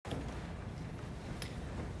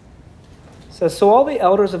says, so all the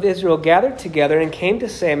elders of Israel gathered together and came to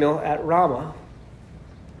Samuel at Ramah.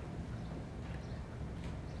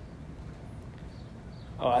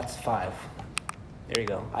 Oh, that's 5. There you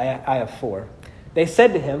go. I have 4. They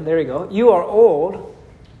said to him, there you go, you are old.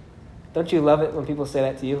 Don't you love it when people say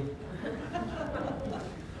that to you?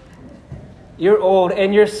 You're old,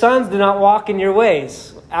 and your sons do not walk in your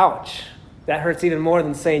ways. Ouch. That hurts even more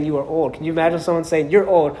than saying you are old. Can you imagine someone saying, you're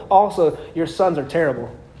old. Also, your sons are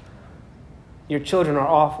terrible. Your children are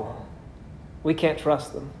awful. We can't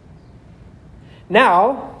trust them.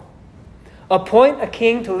 Now, appoint a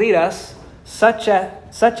king to lead us, such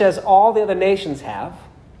as all the other nations have.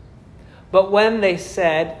 But when they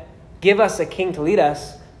said, give us a king to lead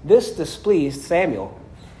us, this displeased Samuel.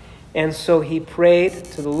 And so he prayed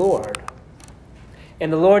to the Lord.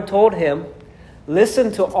 And the Lord told him,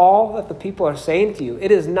 listen to all that the people are saying to you.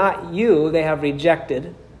 It is not you they have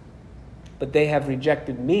rejected, but they have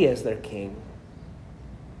rejected me as their king.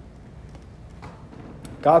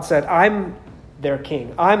 God said, I'm their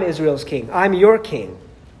king. I'm Israel's king. I'm your king.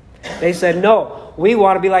 They said, no, we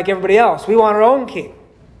want to be like everybody else. We want our own king.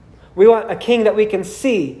 We want a king that we can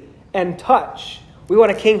see and touch. We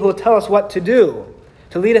want a king who will tell us what to do,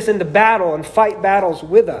 to lead us into battle and fight battles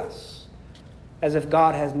with us. As if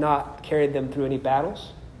God has not carried them through any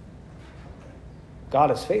battles. God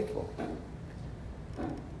is faithful.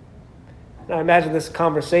 Now imagine this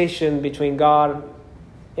conversation between God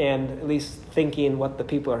and at least thinking what the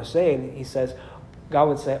people are saying. He says, God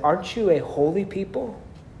would say, aren't you a holy people?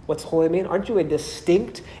 What's holy mean? Aren't you a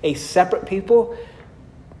distinct, a separate people?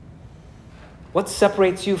 What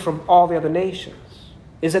separates you from all the other nations?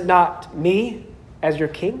 Is it not me as your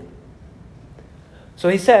king? So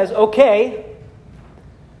he says, okay,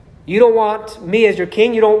 you don't want me as your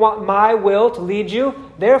king. You don't want my will to lead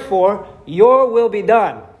you. Therefore, your will be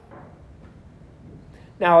done.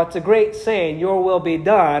 Now, it's a great saying, your will be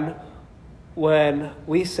done, when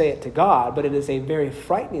we say it to God, but it is a very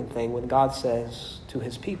frightening thing when God says to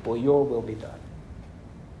his people, your will be done.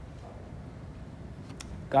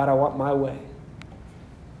 God, I want my way.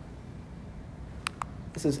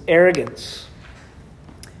 This is arrogance.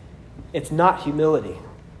 It's not humility.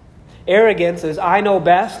 Arrogance is, I know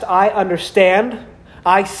best, I understand,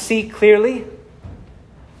 I see clearly,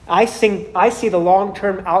 I see the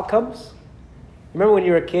long-term outcomes. Remember when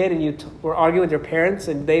you were a kid and you were arguing with your parents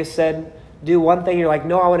and they said, do one thing, you're like,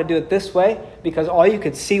 no, I want to do it this way, because all you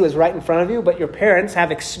could see was right in front of you, but your parents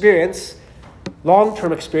have experience,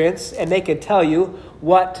 long-term experience, and they could tell you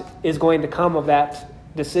what is going to come of that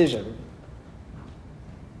decision.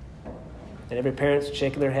 And every parent's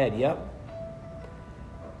shaking their head, yep.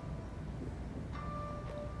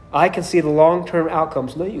 I can see the long-term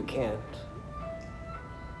outcomes. No, you can't.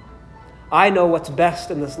 I know what's best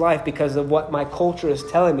in this life because of what my culture is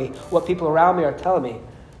telling me, what people around me are telling me.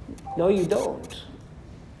 No, you don't.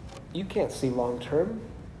 You can't see long-term.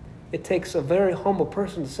 It takes a very humble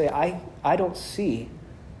person to say, I don't see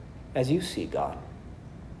as you see, God.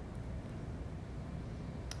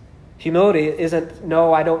 Humility isn't,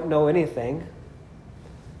 no, I don't know anything.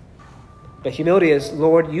 But humility is,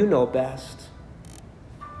 Lord, you know best.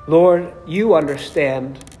 Lord, you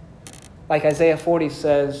understand. Like Isaiah 40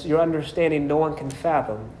 says, your understanding no one can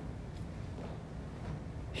fathom.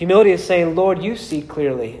 Humility is saying, Lord, you see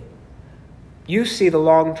clearly. You see the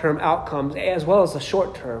long-term outcomes as well as the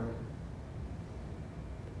short-term.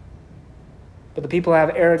 But the people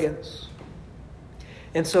have arrogance.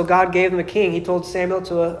 And so God gave them a king. He told Samuel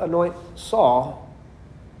to anoint Saul.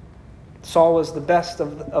 Saul was the best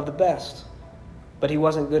of the best, but he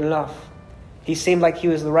wasn't good enough. He seemed like he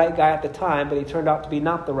was the right guy at the time, but he turned out to be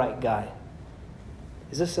not the right guy.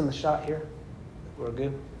 Is this in the shot here? We're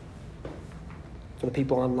good? For the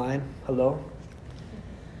people online, hello?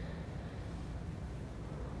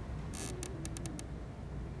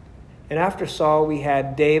 And after Saul, we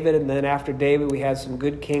had David, and then after David, we had some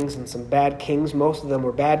good kings and some bad kings. Most of them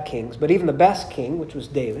were bad kings, but even the best king, which was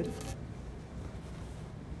David,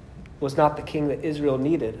 was not the king that Israel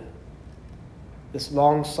needed. This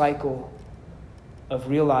long cycle of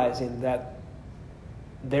realizing that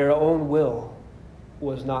their own will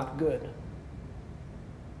was not good.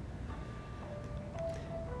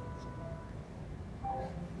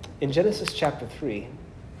 In Genesis chapter 3,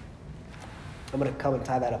 I'm going to come and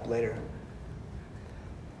tie that up later.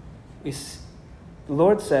 The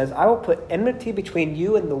Lord says, I will put enmity between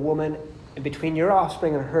you and the woman, and between your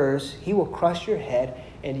offspring and hers. He will crush your head,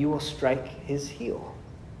 and you will strike his heel.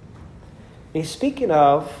 And he's speaking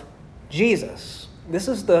of Jesus. This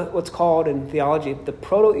is what's called in theology the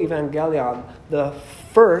proto-evangelion, the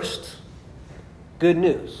first good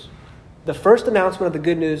news. The first announcement of the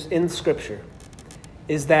good news in Scripture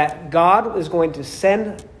is that God is going to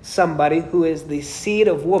send somebody who is the seed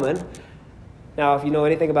of woman. Now, if you know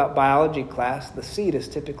anything about biology class, the seed is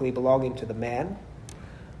typically belonging to the man.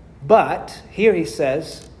 But here he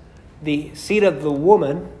says, the seed of the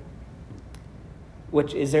woman,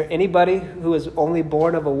 which is there anybody who is only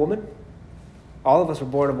born of a woman? All of us are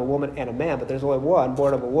born of a woman and a man, but there's only one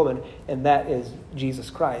born of a woman, and that is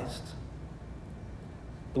Jesus Christ.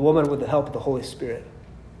 The woman with the help of the Holy Spirit.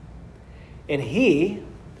 And he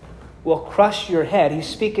will crush your head. He's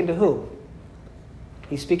speaking to whom?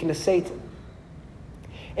 He's speaking to Satan.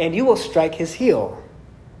 And you will strike his heel.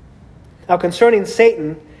 Now, concerning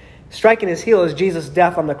Satan, striking his heel is Jesus'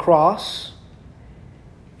 death on the cross,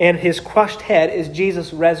 and his crushed head is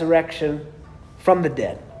Jesus' resurrection from the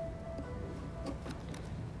dead.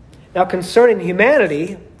 Now, concerning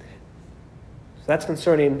humanity, so that's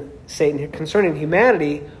concerning Satan here. Concerning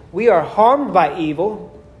humanity, we are harmed by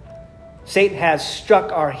evil. Satan has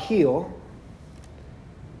struck our heel.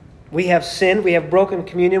 We have sinned. We have broken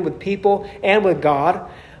communion with people and with God.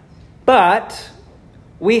 But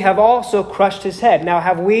we have also crushed his head. Now,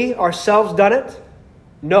 have we ourselves done it?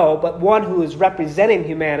 No, but one who is representing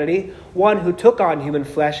humanity, one who took on human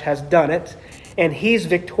flesh, has done it. And he's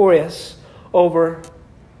victorious over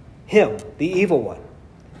him, the evil one.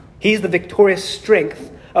 He's the victorious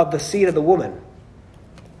strength of the seed of the woman.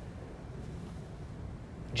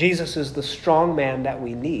 Jesus is the strong man that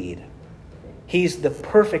we need. He's the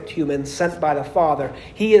perfect human sent by the Father.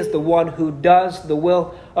 He is the one who does the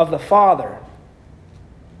will of the Father.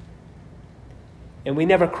 And we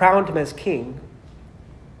never crowned him as king,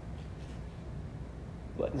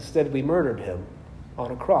 but instead we murdered him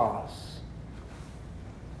on a cross.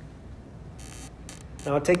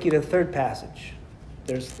 Now I'll take you to the third passage.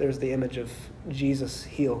 There's the image of Jesus'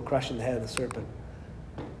 heel crushing the head of the serpent.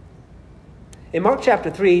 In Mark chapter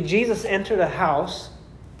 3, Jesus entered a house,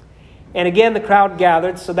 and again the crowd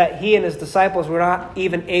gathered so that he and his disciples were not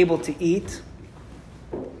even able to eat.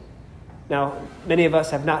 Now, many of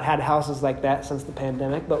us have not had houses like that since the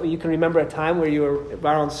pandemic, but you can remember a time where you were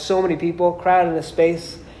around so many people, crowded in a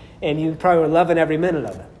space, and you probably were loving every minute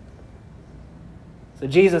of it. So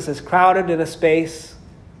Jesus is crowded in a space.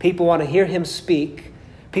 People want to hear him speak.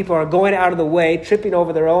 People are going out of the way, tripping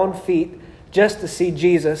over their own feet just to see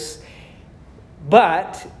Jesus.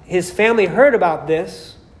 But his family heard about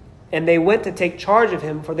this, and they went to take charge of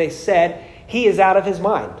him, for they said, he is out of his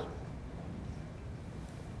mind.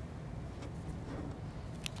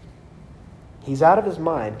 He's out of his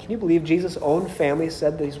mind. Can you believe Jesus' own family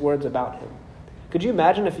said these words about him? Could you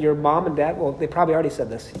imagine if your mom and dad, well, they probably already said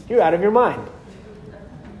this, you're out of your mind.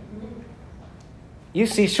 You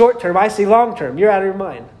see short term, I see long term. You're out of your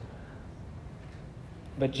mind.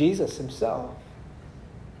 But Jesus himself,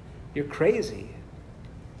 you're crazy.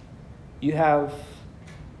 You have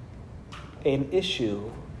an issue.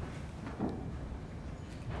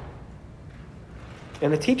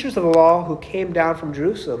 And the teachers of the law who came down from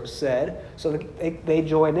Jerusalem said, so they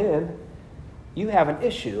join in, you have an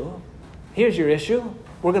issue. Here's your issue.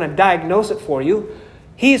 We're going to diagnose it for you.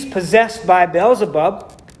 He's possessed by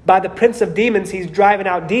Beelzebub. By the prince of demons, he's driving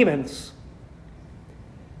out demons.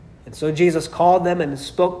 And so Jesus called them and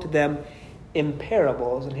spoke to them in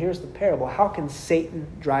parables. And here's the parable. How can Satan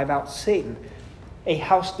drive out Satan? A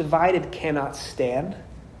house divided cannot stand.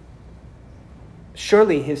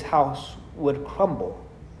 Surely his house would crumble.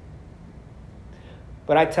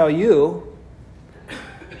 But I tell you,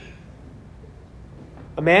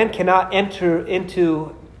 a man cannot enter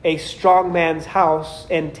into a strong man's house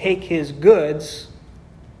and take his goods,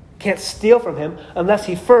 can't steal from him, unless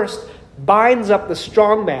he first binds up the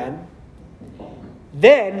strong man.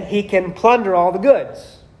 Then he can plunder all the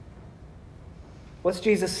goods. What's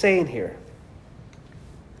Jesus saying here?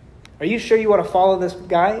 Are you sure you want to follow this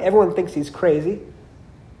guy? Everyone thinks he's crazy.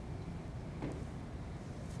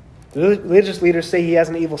 The religious leaders say he has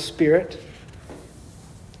an evil spirit.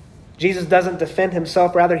 Jesus doesn't defend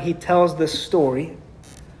himself. Rather, he tells this story.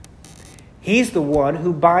 He's the one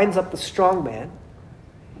who binds up the strong man,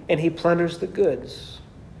 and he plunders the goods.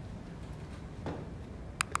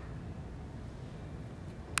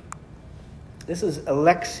 This is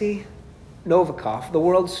Alexei Novikov, the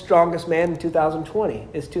world's strongest man in 2020.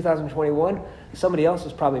 It's 2021. Somebody else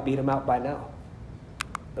has probably beat him out by now.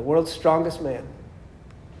 The world's strongest man.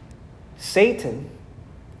 Satan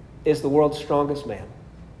is the world's strongest man.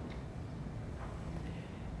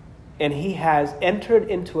 And he has entered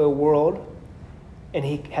into a world, and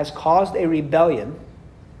he has caused a rebellion,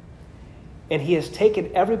 and he has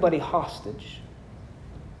taken everybody hostage.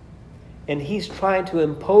 And he's trying to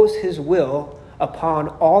impose his will upon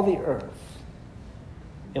all the earth,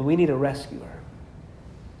 and we need a rescuer.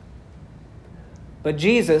 But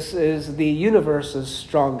Jesus is the universe's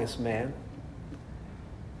strongest man.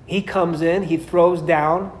 He comes in, he throws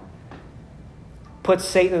down, puts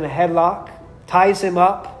Satan in a headlock, ties him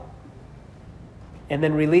up, and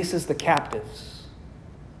then releases the captives.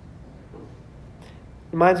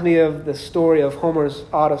 Reminds me of the story of Homer's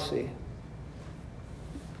Odyssey,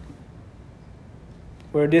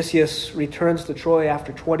 where Odysseus returns to Troy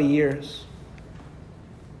after 20 years.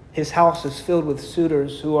 His house is filled with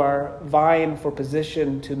suitors who are vying for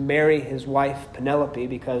position to marry his wife Penelope,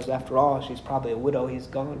 because after all, she's probably a widow. He's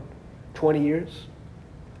gone 20 years.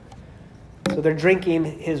 So they're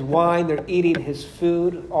drinking his wine, they're eating his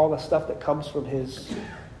food, all the stuff that comes from his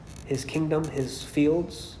kingdom, his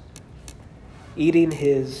fields, eating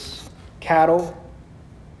his cattle,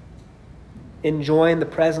 enjoying the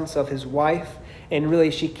presence of his wife, and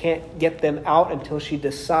really she can't get them out until she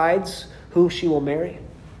decides who she will marry.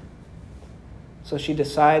 So she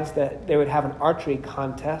decides that they would have an archery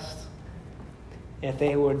contest. If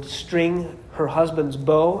they would string her husband's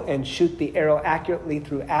bow and shoot the arrow accurately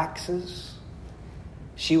through axes,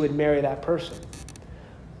 she would marry that person.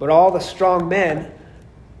 But all the strong men,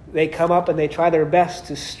 they come up and they try their best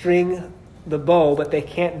to string the bow, but they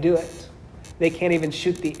can't do it. They can't even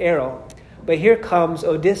shoot the arrow. But here comes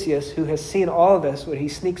Odysseus, who has seen all of this, when he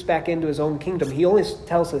sneaks back into his own kingdom. He only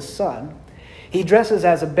tells his son. He dresses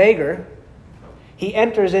as a beggar. He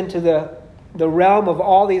enters into the realm of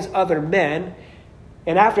all these other men.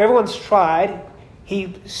 And after everyone's tried,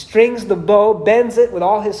 he strings the bow, bends it with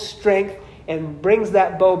all his strength, and brings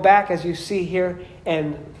that bow back, as you see here,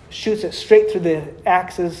 and shoots it straight through the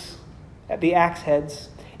axes, at the axe heads.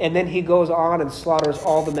 And then he goes on and slaughters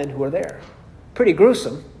all the men who are there. Pretty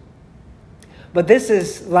gruesome. But this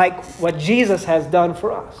is like what Jesus has done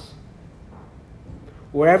for us.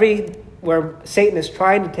 Where Satan is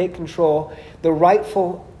trying to take control, the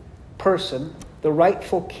rightful person, the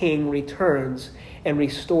rightful king, returns and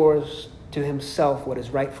restores to himself what is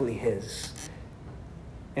rightfully his.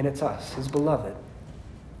 And it's us, his beloved,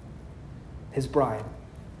 his bride.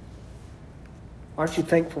 Aren't you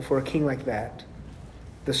thankful for a king like that?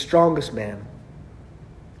 The strongest man.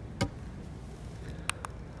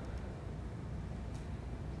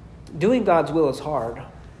 Doing God's will is hard.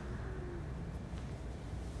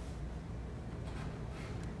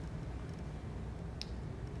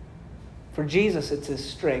 For Jesus, it's his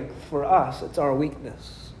strength. For us, it's our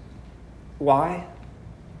weakness. Why?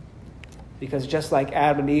 Because just like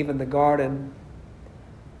Adam and Eve in the garden,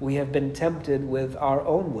 we have been tempted with our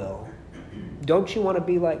own will. Don't you want to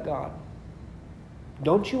be like God?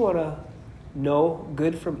 Don't you want to know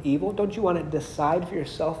good from evil? Don't you want to decide for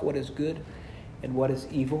yourself what is good and what is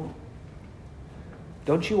evil?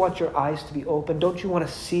 Don't you want your eyes to be open? Don't you want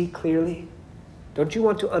to see clearly? Don't you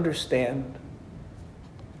want to understand?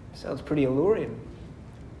 Sounds pretty alluring.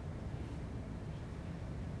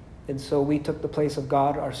 And so we took the place of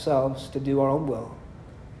God ourselves to do our own will.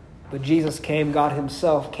 But Jesus came, God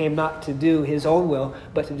himself came not to do his own will,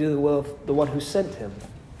 but to do the will of the one who sent him.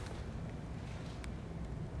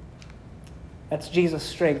 That's Jesus'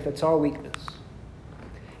 strength. That's our weakness.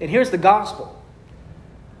 And here's the gospel.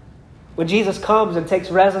 When Jesus comes and takes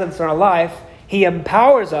residence in our life, he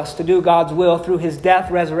empowers us to do God's will through his death,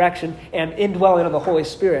 resurrection, and indwelling of the Holy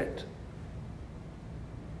Spirit.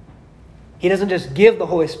 He doesn't just give the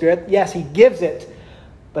Holy Spirit. Yes, he gives it,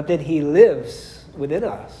 but then he lives within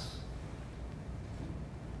us.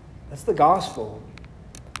 That's the gospel.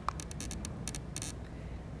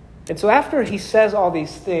 And so after he says all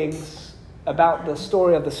these things about the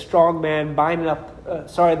story of the strong man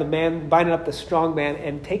the man binding up the strong man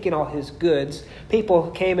and taking all his goods, people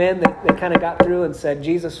came in that kind of got through and said,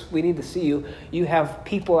 Jesus, we need to see you. You have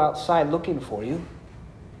people outside looking for you.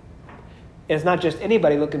 And it's not just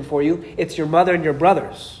anybody looking for you. It's your mother and your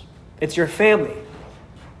brothers. It's your family.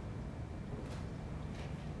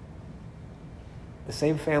 The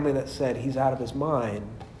same family that said he's out of his mind.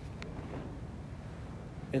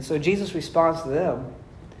 And so Jesus responds to them,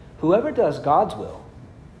 whoever does God's will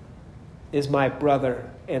is my brother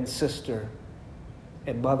and sister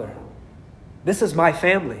and mother. This is my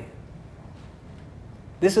family.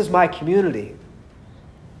 This is my community.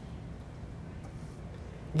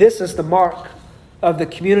 This is the mark of the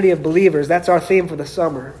community of believers. That's our theme for the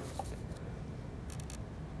summer.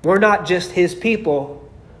 We're not just his people,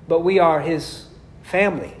 but we are his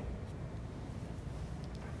family,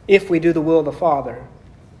 if we do the will of the Father.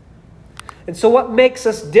 And so what makes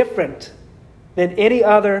us different than any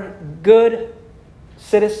other good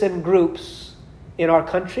citizen groups in our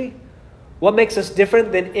country? What makes us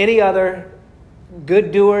different than any other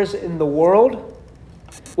good doers in the world?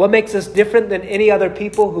 What makes us different than any other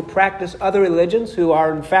people who practice other religions, who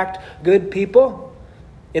are in fact good people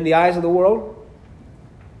in the eyes of the world?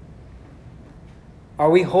 Are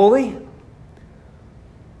we holy?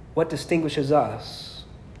 What distinguishes us?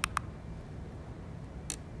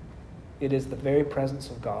 It is the very presence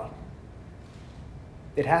of God.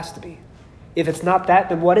 It has to be. If it's not that,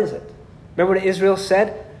 then what is it? Remember what Israel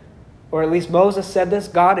said? Or at least Moses said this: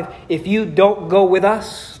 God, if you don't go with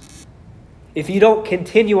us, if you don't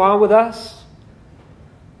continue on with us,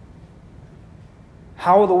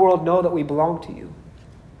 how will the world know that we belong to you?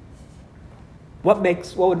 What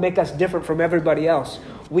would make us different from everybody else?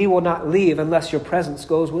 We will not leave unless your presence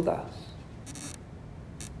goes with us.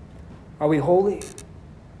 Are we holy?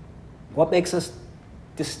 What makes us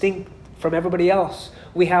distinct from everybody else?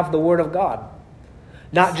 We have the Word of God.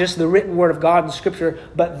 Not just the written Word of God in Scripture,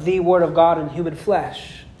 but the Word of God in human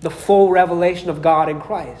flesh. The full revelation of God in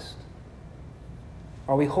Christ.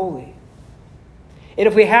 Are we holy? And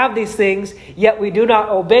if we have these things, yet we do not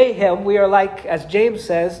obey Him, we are like, as James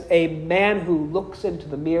says, a man who looks into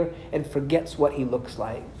the mirror and forgets what he looks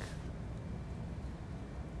like.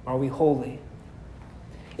 Are we holy?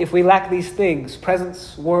 If we lack these things,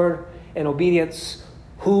 presence, word, and obedience,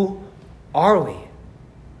 who are we?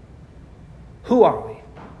 Who are we?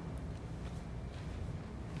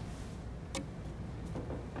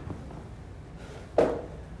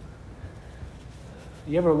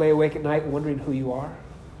 You ever lay awake at night wondering who you are?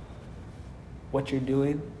 What you're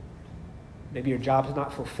doing? Maybe your job is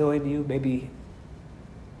not fulfilling you. Maybe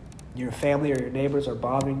your family or your neighbors are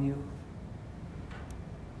bothering you.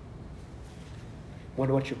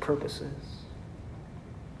 Wonder what your purpose is.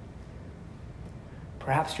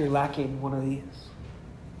 Perhaps you're lacking one of these.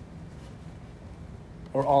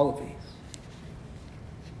 Or all of these.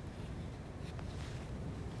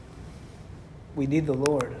 We need the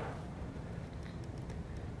Lord.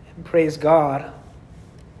 And praise God.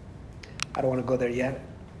 I don't want to go there yet.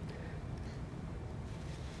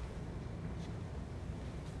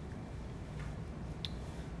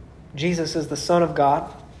 Jesus is the Son of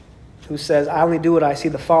God who says, I only do what I see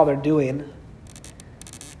the Father doing.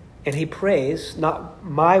 And he prays, not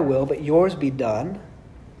my will, but yours be done.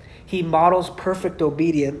 He models perfect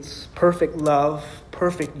obedience, perfect love,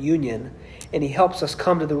 perfect union. And he helps us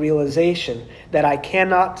come to the realization that I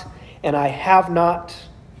cannot and I have not,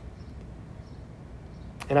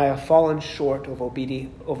 and I have fallen short of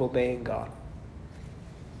obeying God.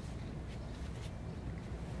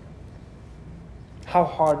 How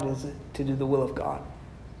hard is it to do the will of God?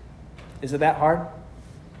 Is it that hard?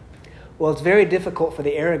 Well, it's very difficult for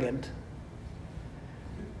the arrogant,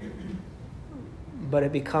 but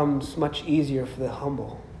it becomes much easier for the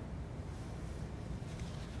humble.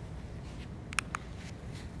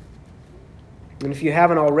 And if you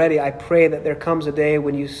haven't already, I pray that there comes a day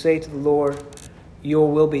when you say to the Lord,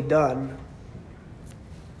 your will be done.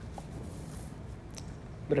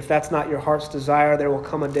 But if that's not your heart's desire, there will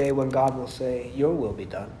come a day when God will say, your will be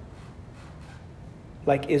done.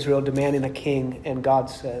 Like Israel demanding a king, and God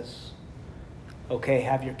says, okay,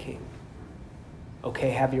 have your king. Okay,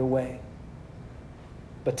 have your way.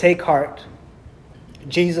 But take heart.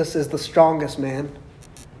 Jesus is the strongest man.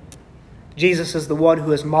 Jesus is the one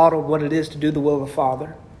who has modeled what it is to do the will of the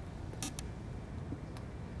Father.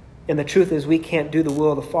 And the truth is, we can't do the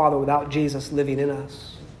will of the Father without Jesus living in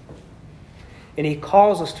us. And he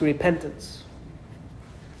calls us to repentance.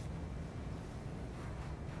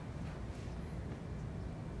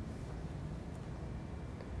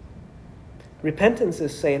 Repentance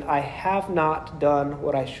is saying, I have not done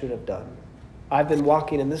what I should have done. I've been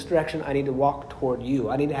walking in this direction. I need to walk toward you.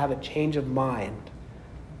 I need to have a change of mind.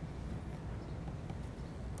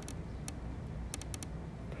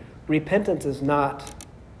 Repentance is not,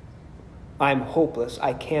 I'm hopeless,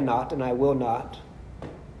 I cannot, and I will not.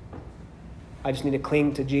 I just need to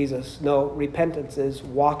cling to Jesus. No, repentance is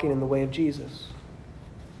walking in the way of Jesus.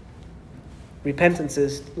 Repentance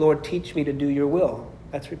is, Lord, teach me to do your will.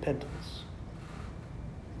 That's repentance.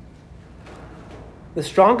 The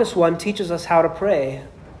strongest one teaches us how to pray.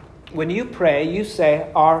 When you pray, you say,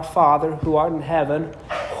 Our Father who art in heaven,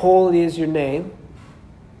 holy is your name.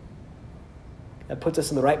 That puts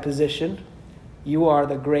us in the right position. You are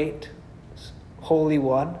the great, holy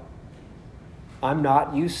one. I'm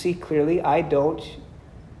not. You see clearly. I don't.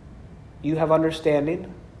 You have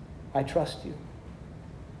understanding. I trust you.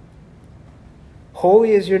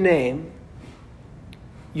 Holy is your name.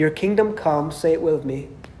 Your kingdom come. Say it with me.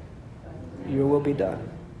 Your will be done.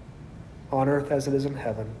 On earth as it is in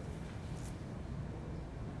heaven.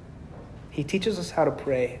 He teaches us how to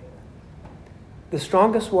pray. The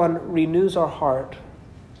strongest one renews our heart.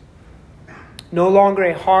 No longer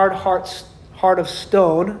a hard heart of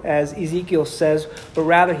stone, as Ezekiel says, but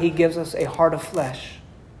rather he gives us a heart of flesh.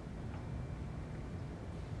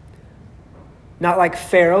 Not like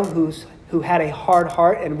Pharaoh, who had a hard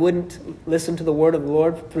heart and wouldn't listen to the word of the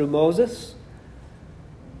Lord through Moses,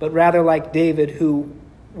 but rather like David, who,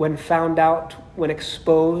 when found out, when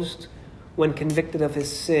exposed, when convicted of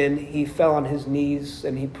his sin, he fell on his knees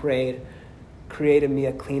and he prayed, "Create in me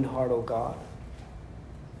a clean heart, O God."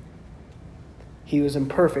 He was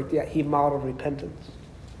imperfect, yet he modeled repentance.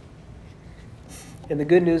 And the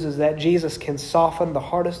good news is that Jesus can soften the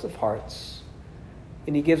hardest of hearts,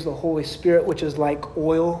 and he gives the Holy Spirit, which is like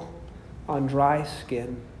oil on dry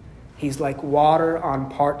skin. He's like water on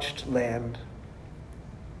parched land.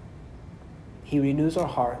 He renews our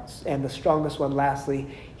hearts. And the strongest one, lastly,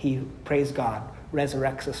 he, praise God,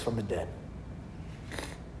 resurrects us from the dead.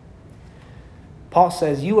 Paul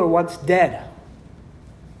says, you were once dead,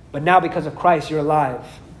 but now because of Christ, you're alive.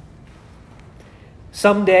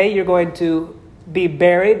 Someday you're going to be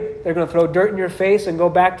buried. They're going to throw dirt in your face and go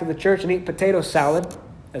back to the church and eat potato salad,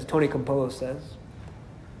 as Tony Campolo says.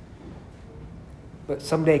 But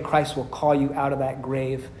someday Christ will call you out of that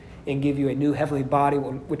grave and give you a new heavenly body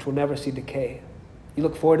which will never see decay. You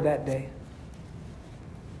look forward to that day.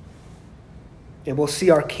 And we'll see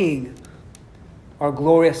our King, our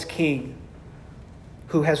glorious King,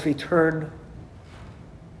 who has returned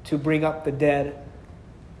to bring up the dead.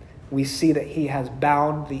 We see that he has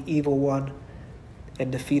bound the evil one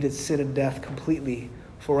and defeated sin and death completely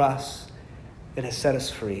for us and has set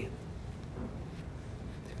us free.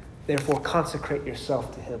 Therefore, consecrate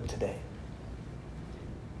yourself to him today.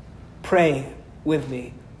 Pray with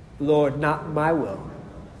me, Lord, not my will,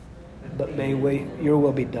 but may your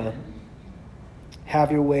will be done.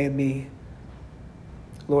 Have your way in me.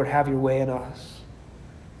 Lord, have your way in us.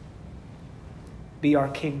 Be our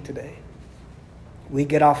King today. We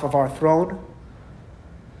get off of our throne.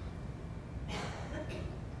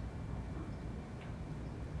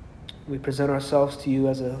 We present ourselves to you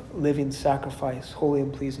as a living sacrifice, holy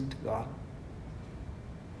and pleasing to God.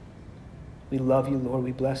 We love you, Lord.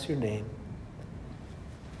 We bless your name.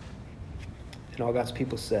 And all God's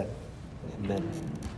people said, amen.